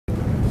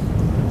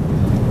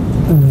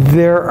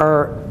There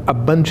are a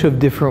bunch of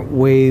different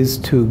ways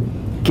to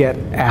get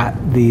at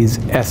these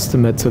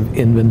estimates of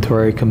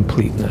inventory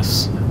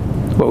completeness.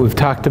 What we've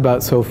talked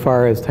about so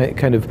far is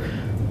kind of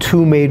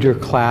two major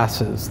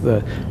classes,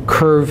 the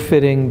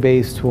curve-fitting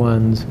based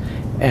ones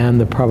and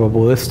the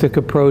probabilistic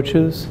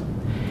approaches.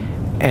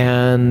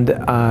 And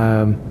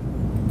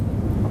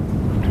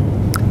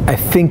I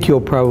think you'll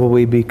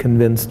probably be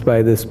convinced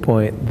by this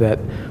point that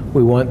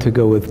we want to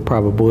go with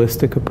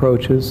probabilistic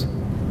approaches.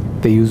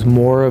 They use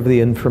more of the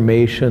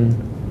information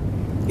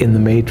in the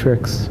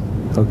matrix,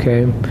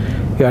 okay?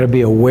 You ought to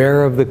be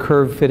aware of the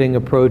curve-fitting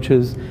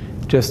approaches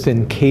just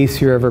in case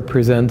you're ever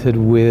presented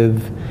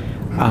with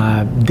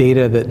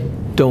data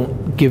that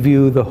don't give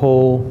you the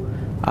whole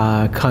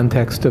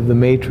context of the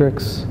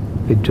matrix.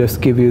 They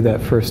just give you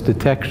that first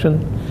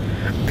detection.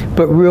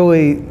 But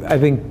really, I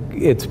think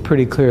it's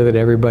pretty clear that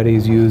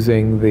everybody's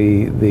using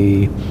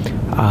the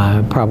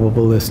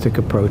probabilistic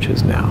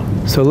approaches now.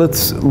 So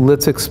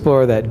let's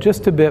explore that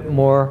just a bit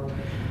more.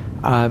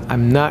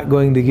 I'm not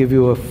going to give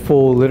you a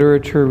full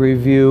literature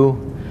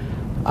review.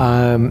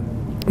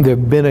 There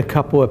have been a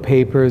couple of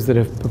papers that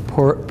have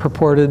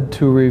purported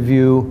to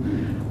review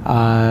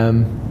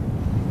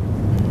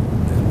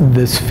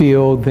this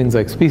field, things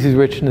like species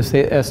richness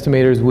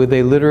estimators with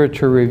a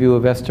literature review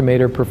of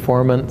estimator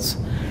performance,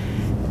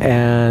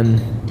 and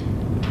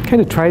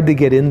kind of tried to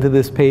get into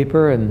this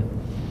paper, and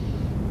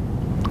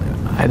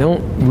I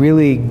don't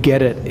really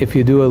get it if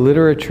you do a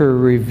literature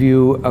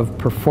review of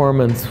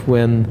performance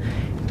when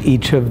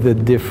each of the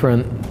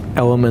different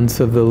elements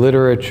of the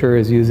literature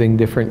is using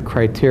different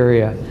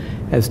criteria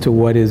as to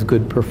what is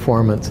good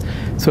performance.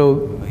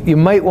 So you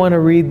might want to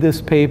read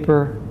this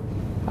paper.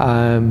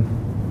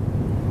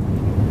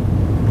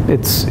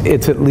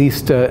 It's at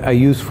least a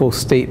useful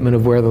statement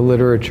of where the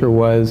literature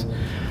was.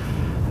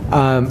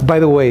 By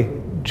the way,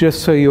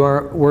 just so you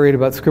aren't worried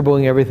about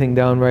scribbling everything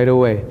down right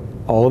away,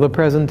 all the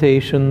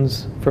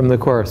presentations from the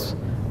course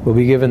will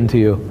be given to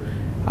you,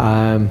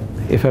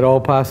 if at all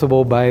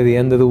possible, by the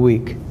end of the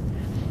week.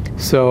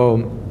 So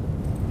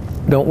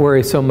don't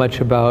worry so much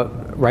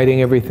about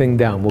writing everything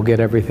down. We'll get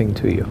everything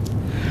to you.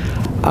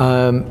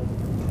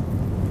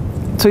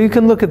 So you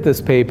can look at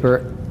this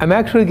paper. I'm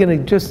actually going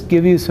to just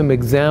give you some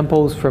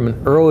examples from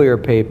an earlier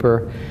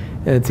paper,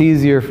 and it's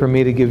easier for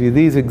me to give you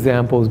these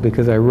examples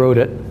because I wrote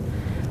it.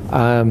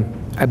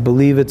 I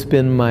believe it's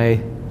been my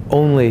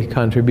only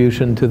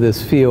contribution to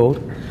this field.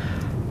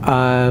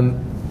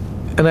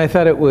 And I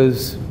thought it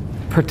was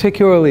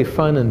particularly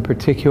fun and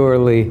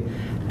particularly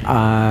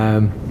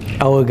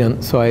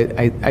elegant, so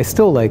I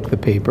still like the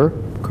paper.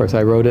 Of course,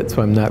 I wrote it,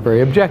 so I'm not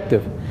very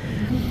objective.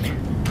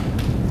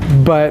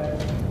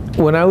 But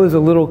when I was a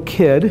little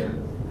kid,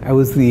 I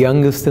was the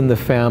youngest in the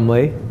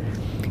family,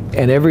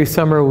 and every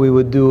summer we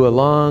would do a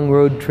long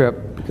road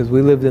trip because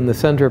we lived in the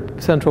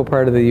central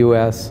part of the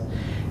US,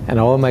 and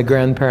all of my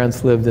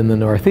grandparents lived in the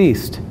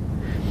Northeast.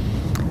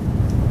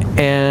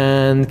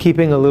 And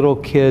keeping a little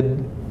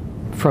kid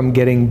from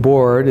getting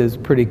bored is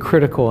pretty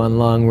critical on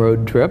long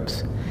road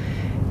trips.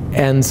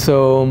 And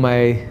so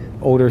my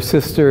older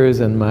sisters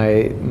and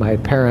my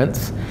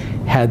parents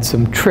had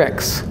some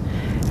tricks.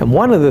 And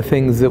one of the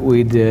things that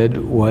we did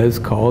was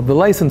called the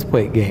license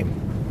plate game.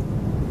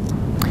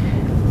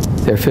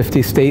 There are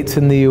 50 states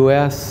in the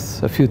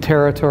US, a few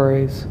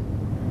territories.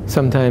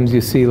 Sometimes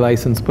you see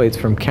license plates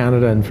from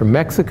Canada and from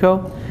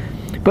Mexico.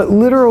 But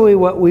literally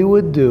what we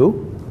would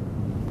do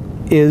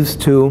is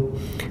to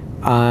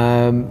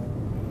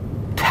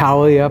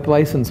tally up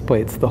license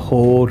plates the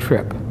whole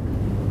trip.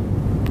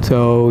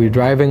 So you're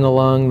driving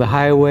along the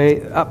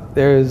highway, up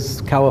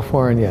there's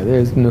California,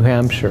 there's New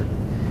Hampshire.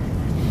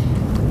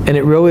 And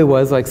it really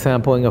was like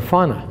sampling a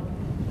fauna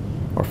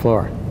or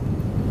flora.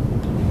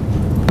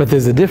 But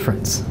there's a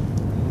difference.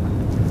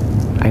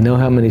 I know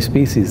how many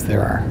species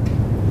there are,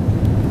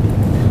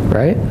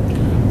 right?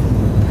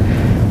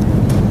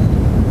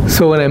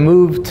 So when I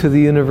moved to the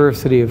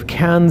University of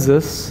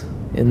Kansas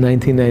in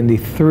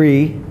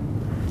 1993,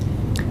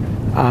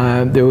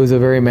 there was a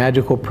very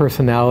magical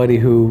personality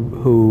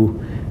who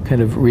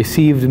kind of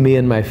received me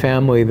and my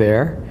family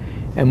there,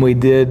 and we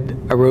did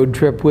a road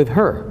trip with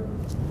her.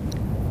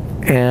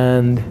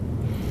 And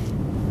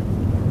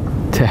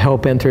to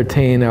help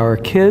entertain our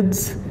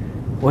kids,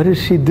 what does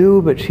she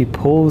do? But she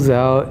pulls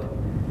out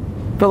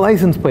the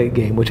license plate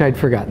game, which I'd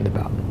forgotten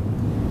about.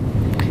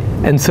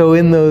 And so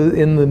in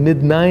the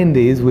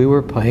mid-90s, we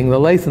were playing the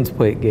license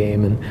plate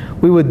game, and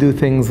we would do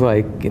things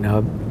like, you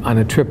know, on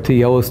a trip to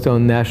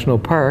Yellowstone National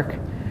Park,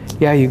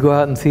 yeah, you go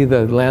out and see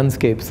the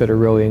landscapes that are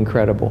really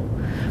incredible.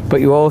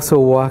 But you also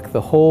walk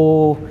the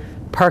whole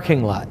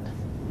parking lot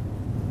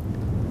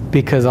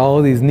because all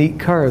of these neat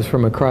cars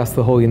from across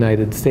the whole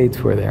United States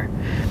were there.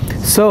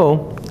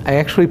 So I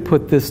actually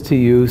put this to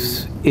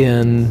use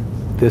in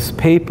this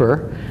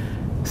paper.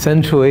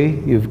 Essentially,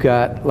 you've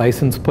got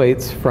license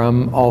plates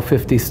from all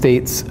 50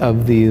 states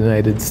of the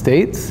United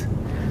States.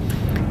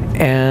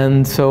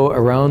 And so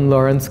around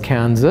Lawrence,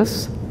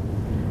 Kansas,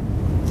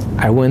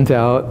 I went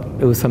out,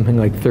 it was something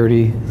like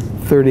 30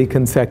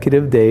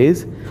 consecutive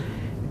days,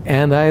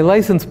 and I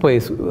license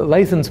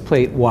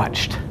plate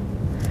watched.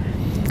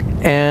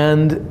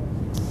 And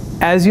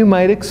as you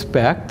might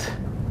expect,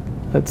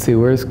 let's see,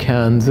 where's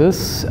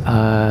Kansas?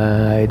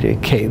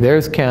 Okay,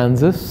 there's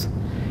Kansas,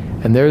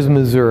 and there's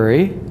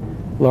Missouri.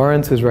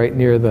 Lawrence is right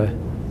near the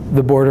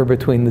border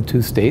between the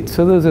two states,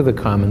 so those are the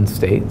common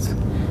states,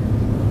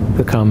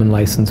 the common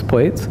license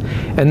plates.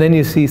 And then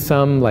you see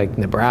some like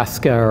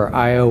Nebraska or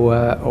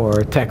Iowa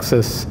or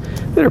Texas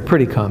that are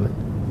pretty common.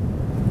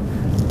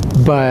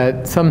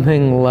 But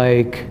something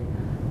like,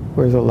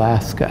 where's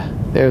Alaska?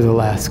 There's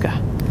Alaska.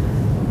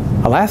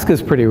 Alaska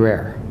is pretty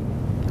rare.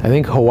 I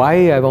think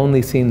Hawaii I've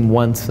only seen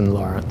once in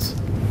Lawrence.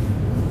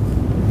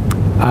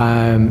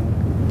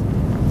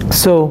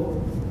 So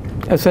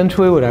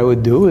essentially what I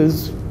would do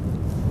is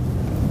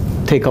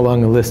take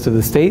along a list of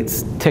the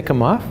states, tick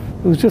them off.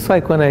 It was just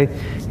like when I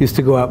used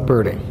to go out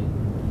birding,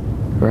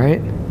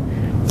 right?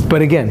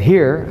 But again,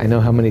 here I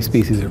know how many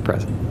species are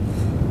present.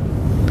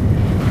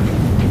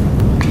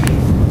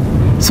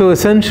 So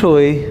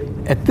essentially,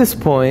 at this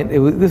point,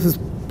 this is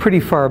pretty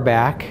far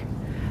back.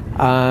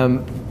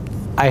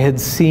 I had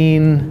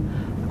seen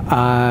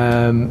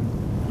Soberón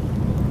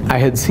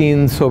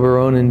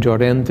and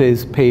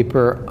Llorente's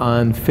paper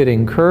on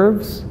fitting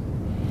curves,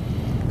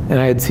 and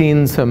I had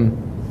seen some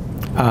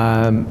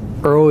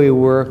early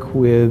work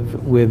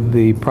with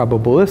the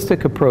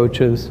probabilistic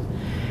approaches.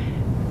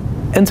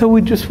 And so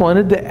we just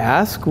wanted to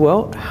ask,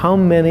 well, how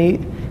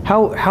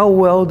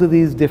well do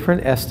these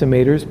different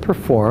estimators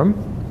perform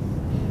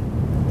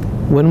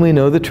when we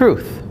know the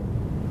truth?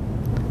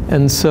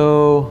 And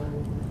so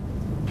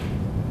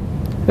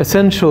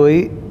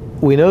essentially,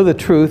 we know the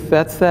truth.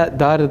 That's that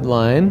dotted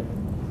line,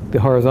 the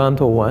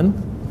horizontal one.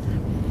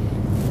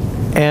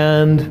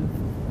 And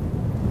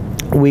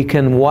we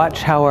can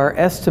watch how our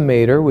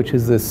estimator, which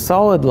is this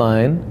solid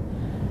line,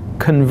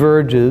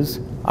 converges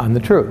on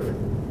the truth.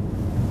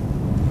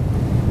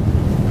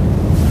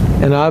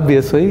 And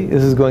obviously,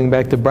 this is going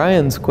back to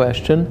Brian's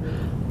question,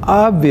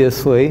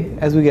 obviously,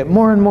 as we get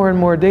more and more and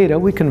more data,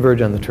 we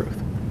converge on the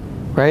truth,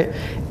 right?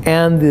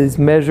 And these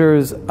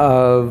measures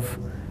of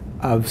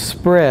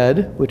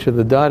spread, which are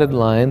the dotted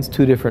lines,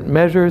 two different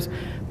measures,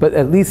 but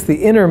at least the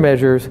inner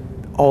measures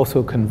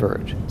also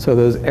converge. So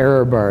those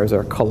error bars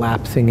are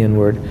collapsing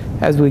inward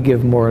as we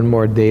give more and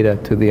more data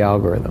to the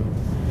algorithm.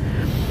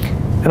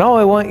 And all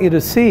I want you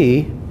to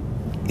see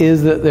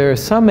is that there are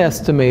some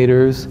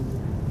estimators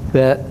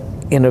that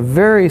in a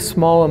very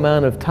small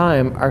amount of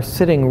time are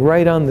sitting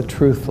right on the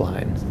truth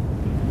line.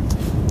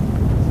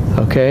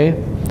 Okay?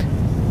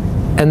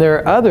 And there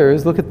are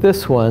others, look at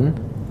this one,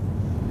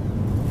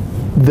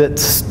 that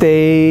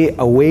stay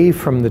away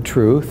from the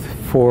truth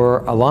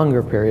for a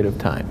longer period of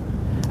time.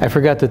 I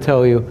forgot to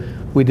tell you,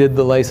 we did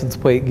the license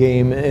plate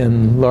game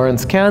in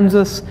Lawrence,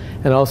 Kansas,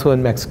 and also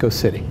in Mexico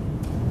City.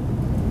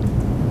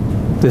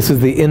 This is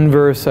the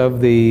inverse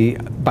of the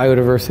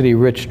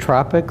biodiversity-rich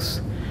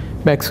tropics.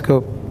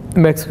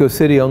 Mexico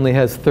City only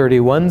has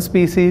 31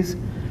 species,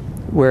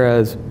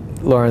 whereas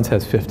Lawrence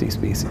has 50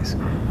 species,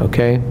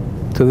 okay?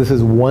 So this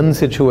is one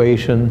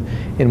situation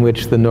in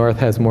which the north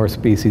has more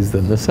species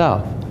than the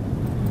south.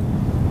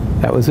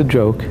 That was a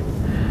joke.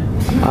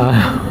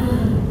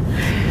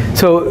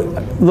 So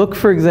look,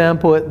 for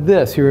example, at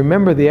this. You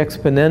remember the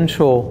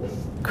exponential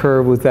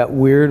curve was that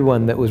weird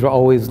one that was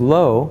always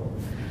low.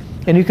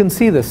 And you can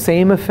see the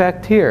same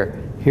effect here.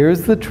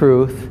 Here's the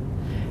truth,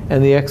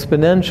 and the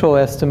exponential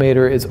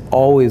estimator is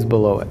always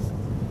below it.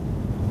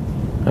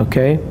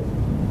 Okay?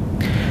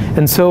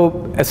 And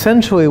so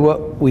essentially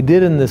what we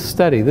did in this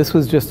study, this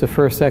was just a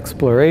first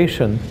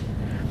exploration,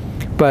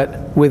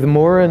 but with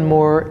more and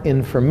more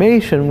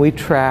information, we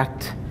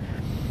tracked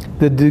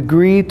the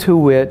degree to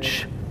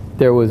which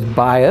there was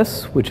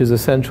bias, which is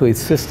essentially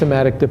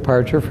systematic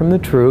departure from the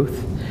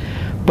truth,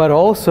 but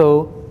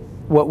also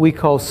what we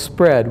call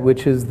spread,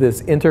 which is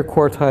this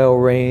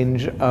interquartile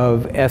range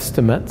of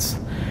estimates.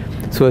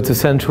 So it's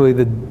essentially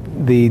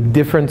the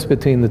difference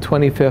between the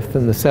 25th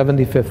and the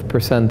 75th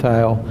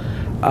percentile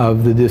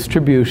of the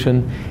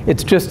distribution.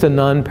 It's just a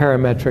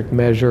non-parametric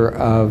measure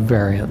of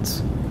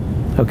variance.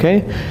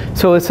 Okay?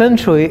 So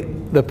essentially,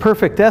 the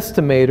perfect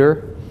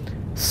estimator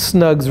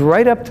snugs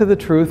right up to the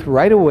truth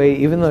right away,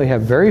 even though you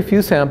have very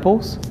few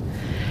samples,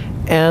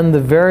 and the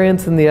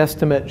variance in the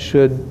estimate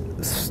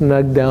should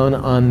snug down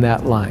on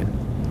that line,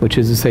 which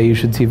is to say you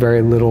should see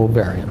very little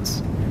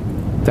variance.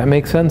 Does that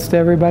make sense to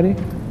everybody?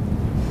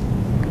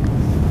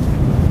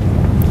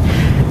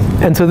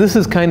 And so this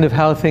is kind of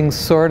how things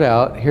sort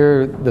out.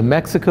 Here, the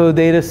Mexico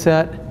data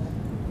set,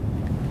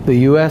 the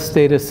US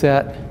data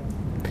set,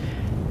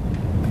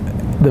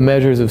 the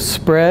measures of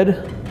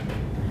spread,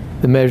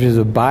 the measures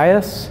of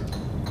bias,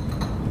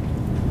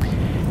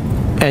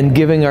 and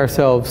giving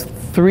ourselves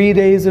 3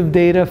 days of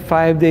data,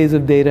 5 days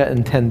of data,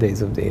 and 10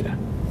 days of data.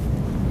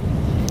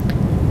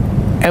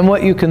 And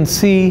what you can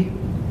see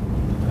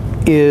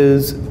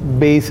is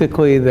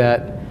basically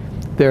that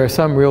there are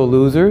some real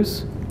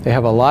losers. They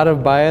have a lot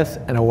of bias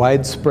and a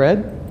wide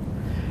spread.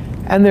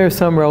 And there are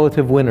some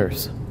relative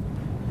winners.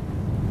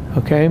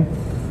 Okay?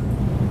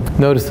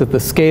 Notice that the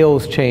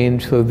scales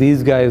change, so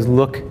these guys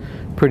look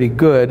pretty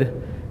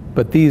good,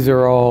 but these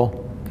are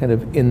all kind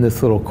of in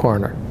this little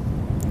corner.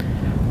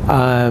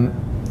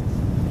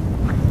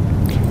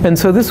 And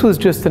so this was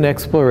just an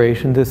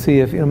exploration to see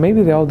if,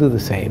 maybe they all do the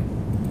same.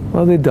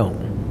 Well, they don't.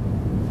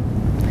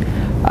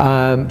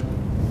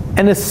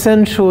 And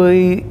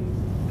essentially,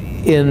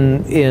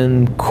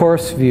 in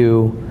coarse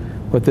view,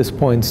 what this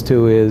points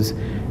to is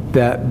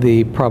that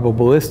the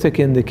probabilistic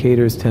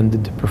indicators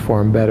tended to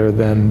perform better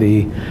than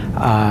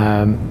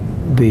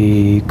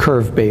the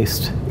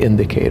curve-based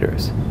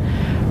indicators.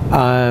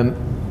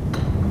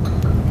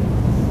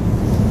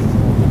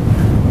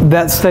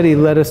 That study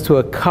led us to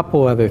a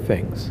couple other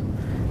things.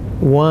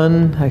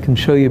 One, I can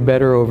show you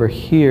better over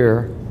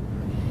here.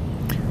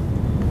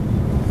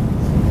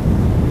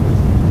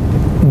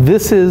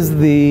 This is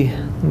the,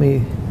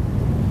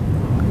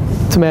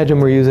 let's imagine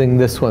we're using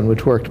this one,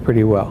 which worked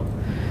pretty well.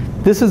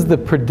 This is the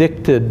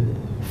predicted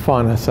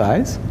fauna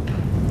size.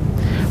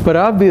 But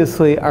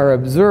obviously, our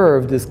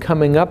observed is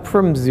coming up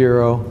from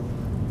 0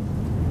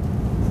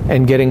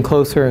 and getting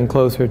closer and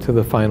closer to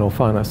the final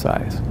fauna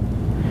size.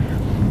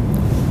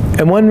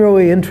 And one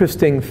really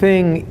interesting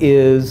thing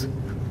is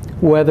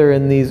whether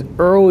in these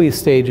early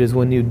stages,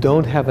 when you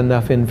don't have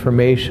enough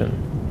information,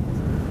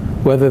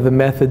 whether the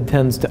method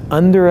tends to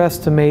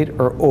underestimate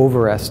or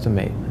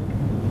overestimate.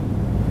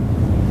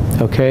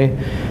 Okay?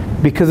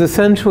 Because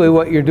essentially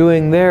what you're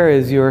doing there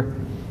is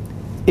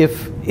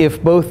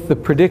if both the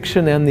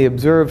prediction and the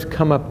observed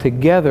come up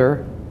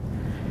together,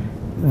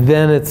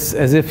 then it's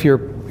as if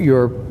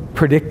your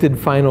predicted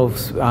final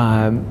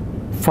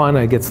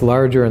fauna gets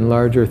larger and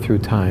larger through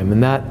time.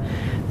 And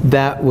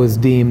that was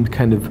deemed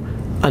kind of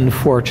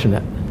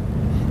unfortunate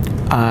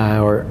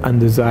or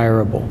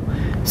undesirable.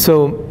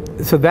 So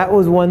that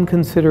was one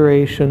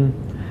consideration.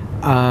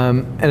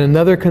 And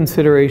another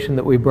consideration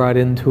that we brought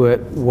into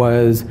it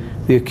was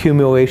the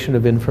accumulation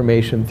of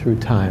information through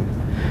time.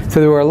 So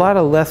there were a lot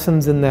of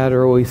lessons in that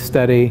early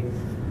study.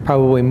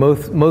 Probably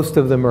most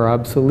of them are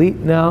obsolete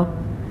now.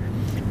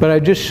 But I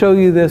just show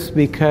you this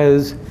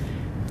because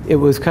it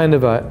was kind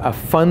of a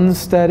fun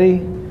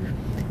study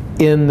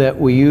in that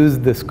we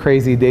used this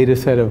crazy data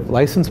set of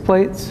license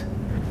plates,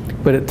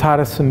 but it taught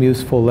us some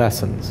useful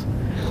lessons.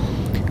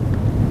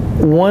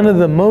 One of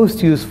the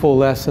most useful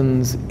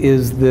lessons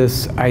is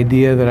this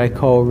idea that I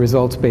call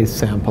results-based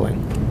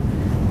sampling.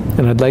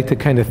 And I'd like to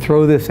kind of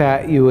throw this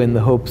at you in the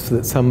hopes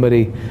that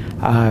somebody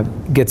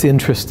gets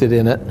interested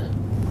in it.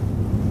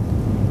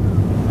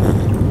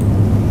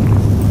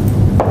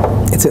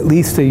 It's at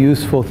least a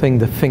useful thing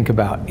to think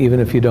about, even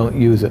if you don't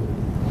use it.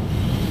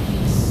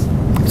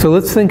 So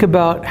let's think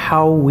about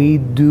how we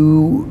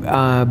do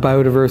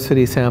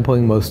biodiversity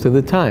sampling most of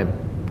the time.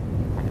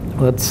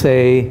 Let's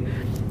say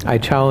I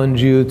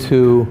challenge you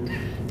to,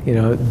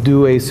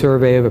 do a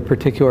survey of a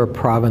particular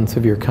province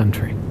of your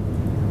country.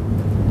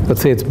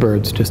 Let's say it's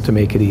birds, just to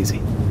make it easy.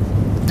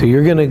 So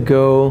you're going to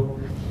go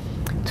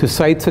to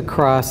sites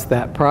across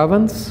that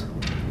province,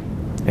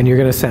 and you're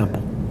going to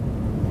sample.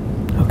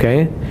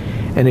 Okay?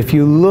 And if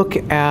you look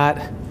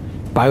at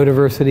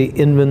biodiversity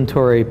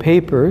inventory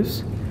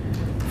papers,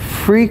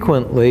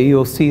 frequently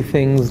you'll see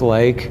things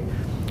like,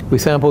 we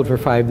sampled for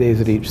 5 days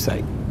at each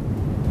site.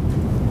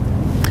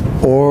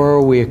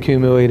 Or we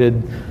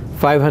accumulated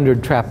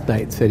 500 trap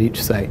nights at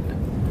each site.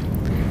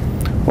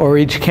 Or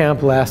each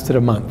camp lasted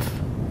a month.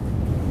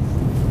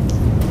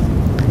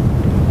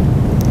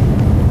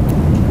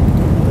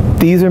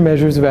 These are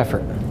measures of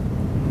effort.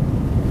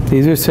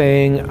 These are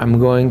saying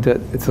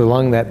it's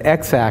along that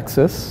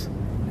x-axis,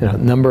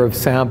 number of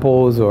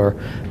samples or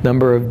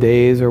number of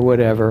days or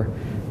whatever.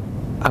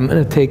 I'm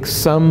going to take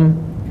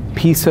some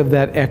piece of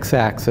that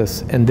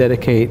x-axis and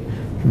dedicate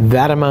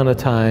that amount of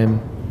time,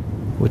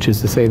 which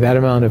is to say that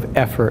amount of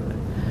effort,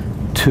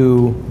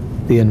 to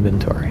the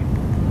inventory.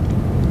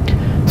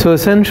 So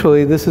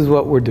essentially, this is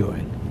what we're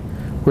doing.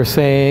 We're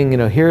saying,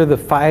 here are the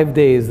 5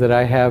 days that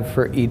I have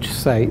for each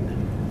site.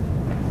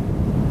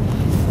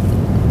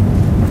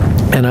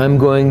 And I'm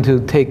going to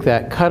take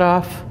that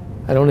cutoff.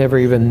 I don't ever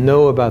even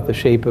know about the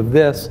shape of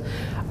this.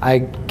 I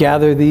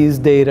gather these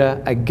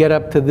data, I get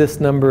up to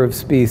this number of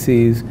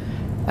species,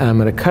 and I'm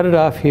going to cut it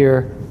off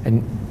here,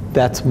 and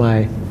that's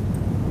my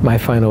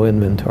final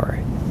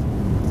inventory.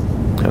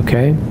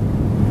 Okay?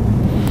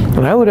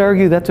 And I would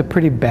argue that's a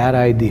pretty bad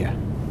idea.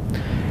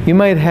 You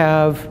might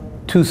have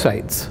 2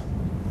 sites.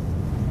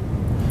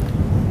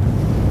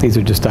 These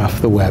are just off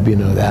the web, you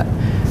know that.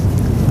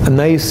 A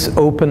nice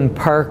open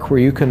park where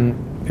you can,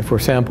 if we're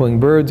sampling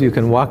birds, you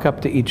can walk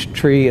up to each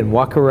tree and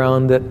walk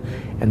around it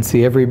and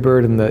see every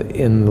bird in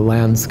the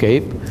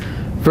landscape,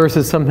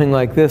 versus something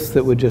like this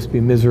that would just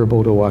be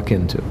miserable to walk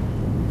into.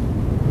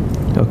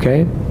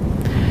 Okay?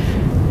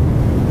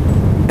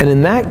 And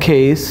in that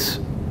case,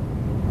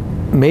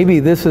 maybe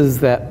this is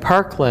that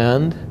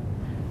parkland,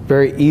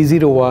 very easy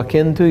to walk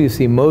into, you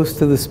see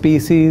most of the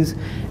species,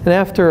 and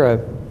after a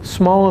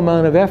small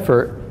amount of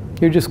effort,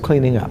 you're just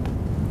cleaning up.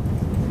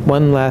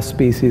 One last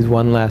species,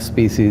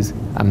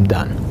 I'm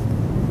done.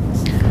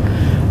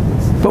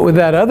 But with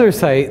that other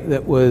site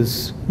that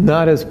was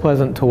not as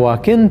pleasant to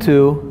walk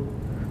into,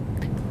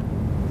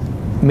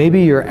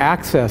 maybe your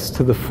access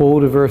to the full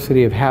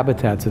diversity of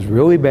habitats is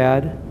really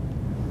bad,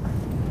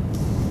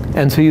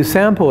 and so you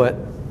sample it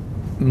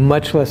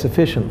much less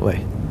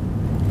efficiently.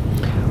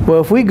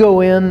 Well, if we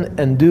go in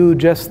and do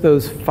just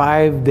those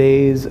 5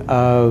 days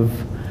of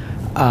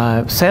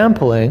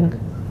sampling,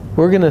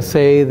 we're going to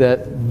say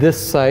that this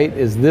site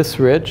is this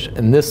rich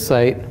and this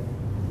site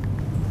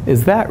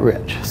is that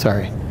rich.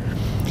 Sorry.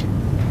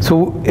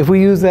 So if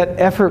we use that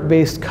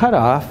effort-based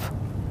cutoff,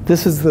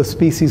 this is the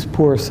species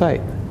poor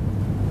site.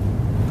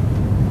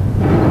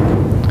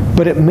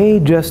 But it may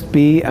just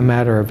be a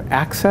matter of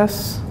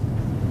access.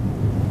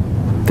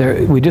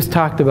 We just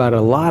talked about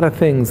a lot of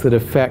things that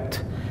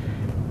affect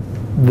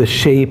the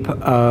shape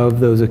of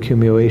those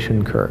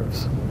accumulation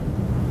curves.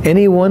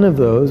 Any one of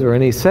those, or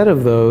any set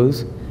of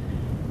those,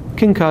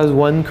 can cause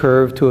one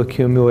curve to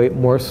accumulate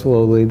more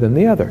slowly than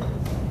the other.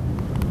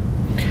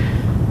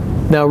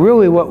 Now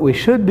really what we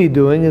should be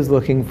doing is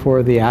looking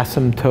for the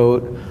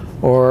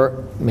asymptote,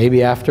 or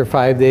maybe after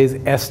 5 days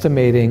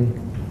estimating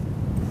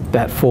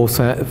that full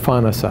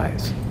fauna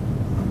size.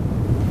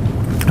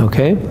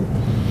 Okay?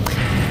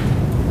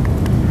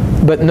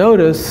 But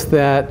notice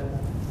that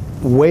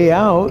way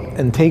out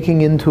and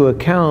taking into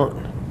account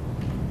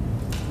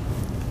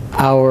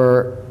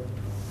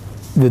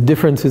the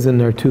differences in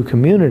our two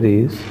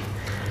communities,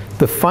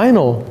 the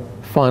final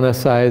fauna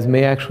size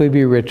may actually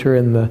be richer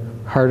in the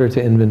harder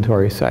to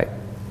inventory site.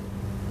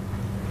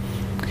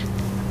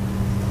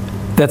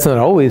 That's not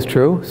always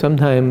true.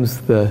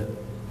 Sometimes the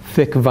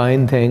thick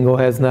vine tangle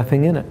has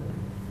nothing in it.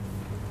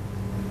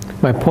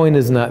 My point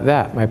is not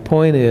that. My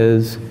point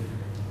is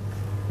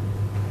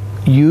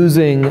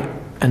using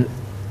an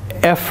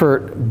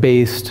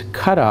effort-based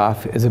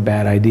cutoff is a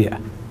bad idea.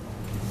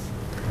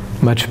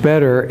 Much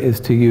better is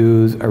to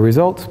use a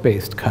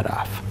results-based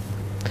cutoff.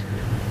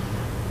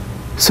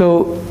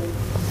 So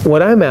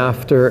what I'm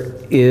after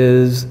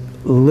is,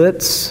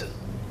 let's,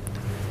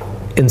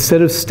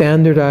 instead of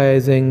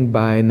standardizing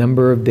by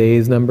number of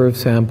days, number of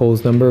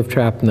samples, number of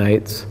trap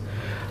nights,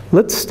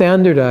 let's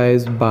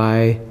standardize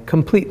by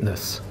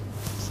completeness.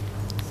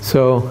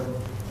 So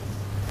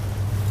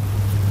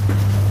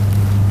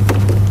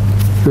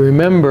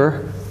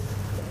remember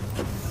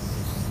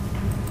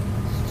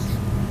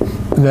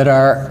that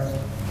our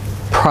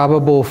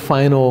probable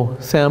final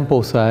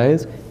sample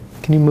size,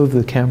 can you move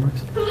the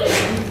cameras?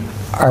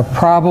 Our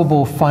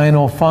probable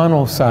final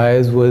faunal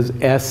size was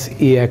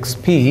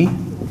SEXP,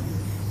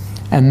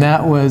 and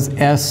that was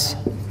S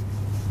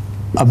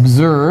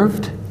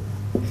observed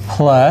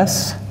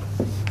plus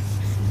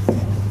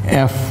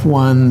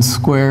F1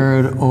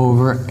 squared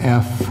over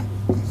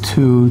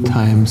F2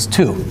 times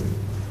 2,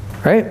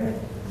 right?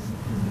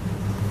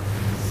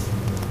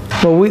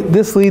 Well,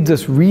 this leads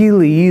us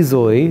really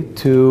easily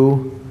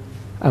to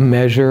a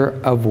measure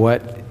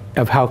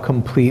of how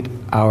complete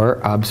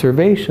our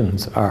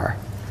observations are.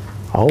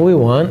 All we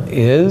want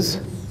is